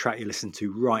particular track you listen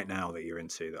to right now that you're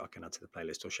into that I can add to the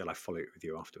playlist, or shall I follow it with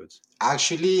you afterwards?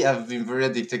 Actually, I've been very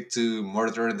addicted to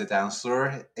Murder on the Dance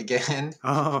Floor again.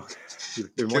 Oh,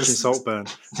 you've been watching Saltburn.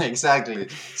 Exactly.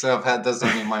 So I've had that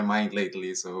song in my mind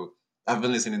lately. So I've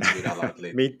been listening to it a lot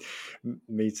lately.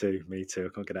 Me too.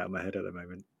 I can't get it out of my head at the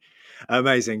moment.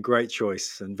 Amazing, great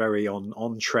choice and very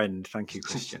on trend. Thank you,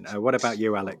 Christian. What about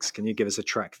you, Alex? Can you give us a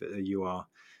track that you are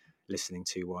listening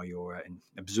to while you're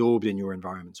absorbed in your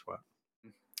environment's work?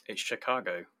 It's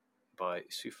Chicago by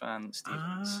Sufjan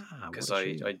Stevens, because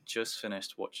I just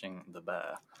finished watching The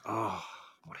Bear. Oh,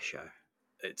 what a show!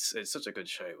 It's such a good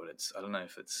show, but I don't know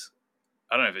if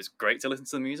it's great to listen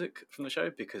to the music from the show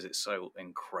because it's so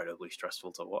incredibly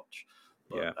stressful to watch.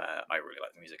 But yeah, I really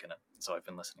like the music in it, so I've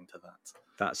been listening to that.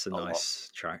 That's a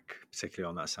nice track, particularly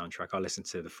on that soundtrack. I listened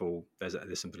to the full. There's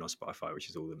something on Spotify which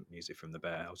is all the music from The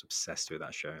Bear. I was obsessed with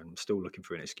that show, and I'm still looking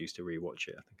for an excuse to rewatch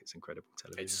it. I think it's incredible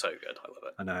television. It's so good. I love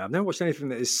it. I know. I've never watched anything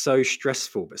that is so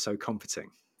stressful but so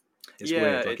comforting. It's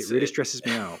weird. Like, it really stresses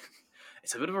me out.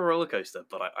 It's a bit of a roller coaster,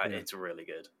 but it's really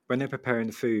good. When they're preparing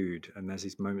the food and there's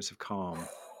these moments of calm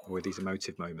or these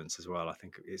emotive moments as well, I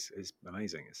think it's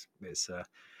amazing.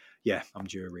 Yeah, I'm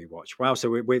due a rewatch. Wow, so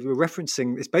we're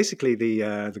referencing, it's basically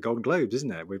the Golden Globes,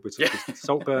 isn't it?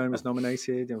 Saltburn was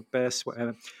nominated, Bear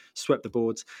swept the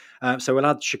boards. So we'll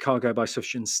add Chicago by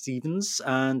Sufjan Stevens.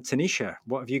 And Tanisha,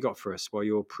 what have you got for us while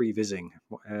you're pre-vising?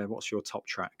 What's your top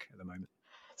track at the moment?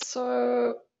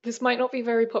 So this might not be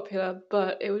very popular,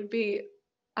 but it would be,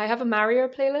 I have a Mario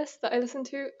playlist that I listen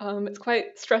to. It's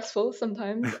quite stressful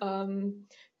sometimes.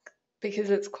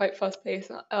 Because it's quite fast paced.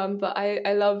 But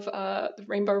I love the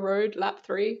Rainbow Road Lap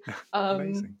 3.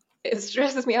 It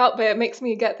stresses me out, but it makes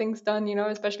me get things done,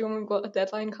 especially when we've got a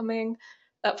deadline coming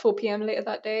at 4 p.m. later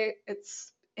that day.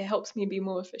 It helps me be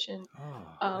more efficient.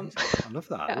 I love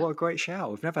that. Yeah. What a great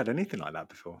shout. We've never had anything like that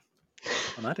before.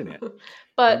 I'm adding it.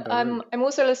 But I'm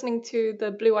also listening to the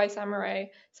Blue Eye Samurai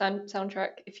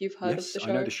soundtrack, if you've heard of the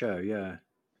show. I know the show, yeah.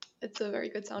 It's a very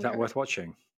good soundtrack. Is that worth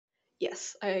watching?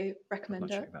 Yes, I recommend it.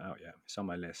 Check that out. Yeah, it's on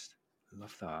my list. I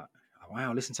love that. Oh,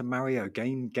 wow, listen to Mario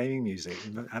gaming music.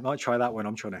 I might try that when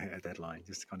I'm trying to hit a deadline,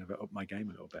 just to kind of up my game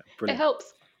a little bit. Brilliant. It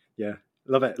helps. Yeah,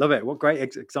 love it. What great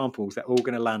examples. They're all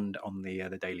going to land on the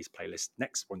Dailies playlist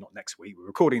not next week. We're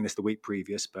recording this the week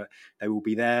previous, but they will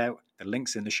be there. The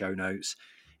links in the show notes.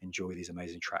 Enjoy these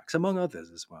amazing tracks, among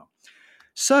others as well.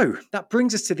 So that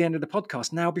brings us to the end of the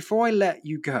podcast. Now, before I let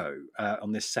you go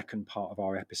on this second part of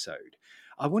our episode,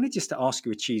 I wanted just to ask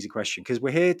you a cheesy question, because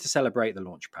we're here to celebrate the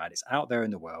Launchpad. It's out there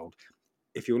in the world.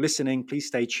 If you're listening, please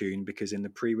stay tuned, because in the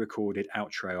pre-recorded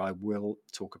outro, I will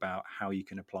talk about how you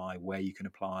can apply, where you can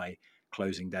apply,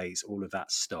 closing dates, all of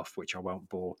that stuff, which I won't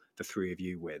bore the three of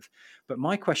you with. But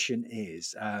my question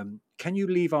is, can you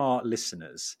leave our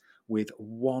listeners with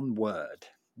one word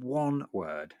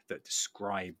that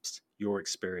describes your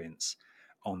experience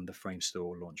on the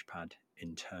Framestore Launchpad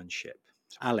internship?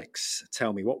 Alex,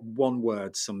 tell me, what one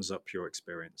word sums up your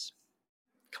experience?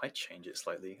 Can I change it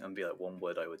slightly and be like one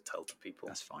word I would tell to people?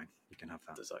 That's fine. You can have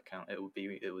that. Does that count? It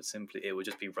would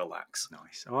just be relax.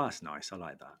 Nice. Oh, that's nice. I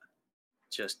like that.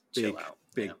 Just chill out.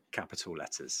 Big capital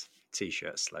letters.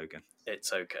 T-shirt slogan.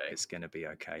 It's okay. It's going to be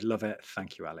okay. Love it.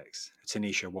 Thank you, Alex.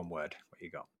 Tanisha, one word. What you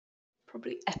got?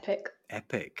 Probably epic.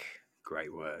 Epic.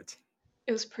 Great word.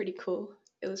 It was pretty cool.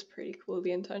 The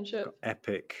internship.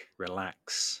 Epic,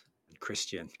 relax.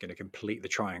 Christian, going to complete the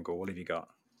triangle. What have you got?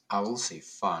 I will say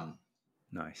fun.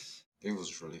 Nice. It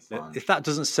was really fun. If that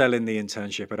doesn't sell in the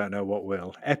internship, I don't know what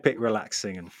will. Epic,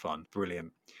 relaxing, and fun.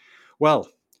 Brilliant. Well,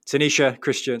 Tanisha,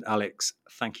 Christian, Alex,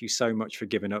 thank you so much for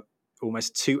giving up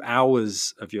almost 2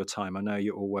 hours of your time. I know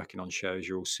you're all working on shows.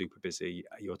 You're all super busy.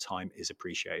 Your time is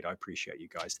appreciated. I appreciate you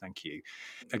guys. Thank you.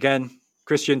 Again,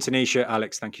 Christian, Tanisha,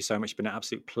 Alex, thank you so much. It's been an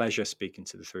absolute pleasure speaking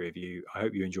to the three of you. I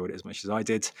hope you enjoyed it as much as I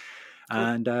did. Cool.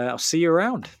 And I'll see you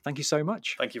around. Thank you so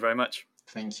much. Thank you very much.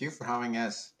 Thank you for having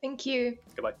us. Thank you.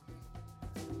 Goodbye.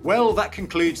 Well, that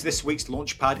concludes this week's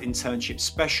Launchpad internship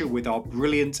special with our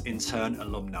brilliant intern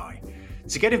alumni.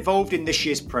 To get involved in this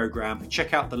year's programme,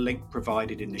 check out the link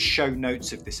provided in the show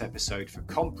notes of this episode for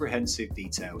comprehensive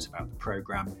details about the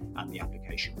programme and the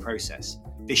application process.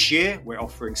 This year, we're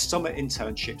offering summer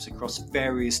internships across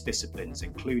various disciplines,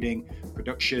 including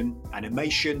production,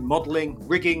 animation, modelling,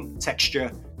 rigging,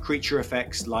 texture, creature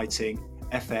effects, lighting,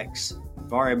 FX,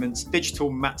 environments,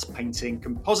 digital matte painting,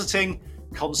 compositing,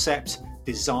 concept,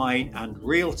 design, and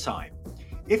real-time.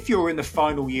 If you're in the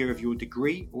final year of your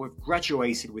degree or have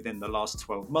graduated within the last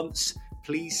 12 months,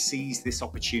 please seize this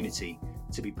opportunity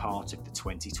to be part of the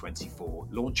 2024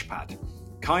 Launchpad.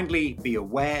 Kindly be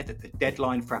aware that the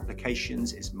deadline for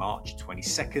applications is March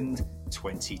 22nd,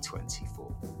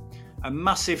 2024. A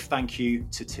massive thank you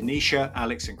to Tanisha,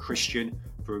 Alex, and Christian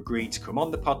for agreeing to come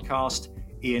on the podcast,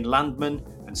 Ian Landman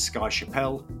and Sky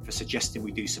Chappelle for suggesting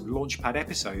we do some Launchpad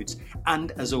episodes,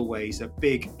 and as always, a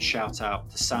big shout out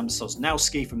to Sam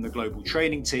Sosnowski from the Global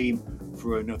Training Team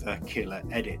for another killer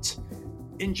edit.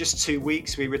 In just 2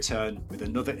 weeks, we return with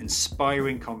another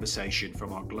inspiring conversation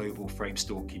from our global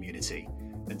Framestore community.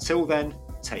 Until then,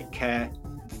 take care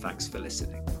and thanks for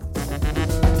listening.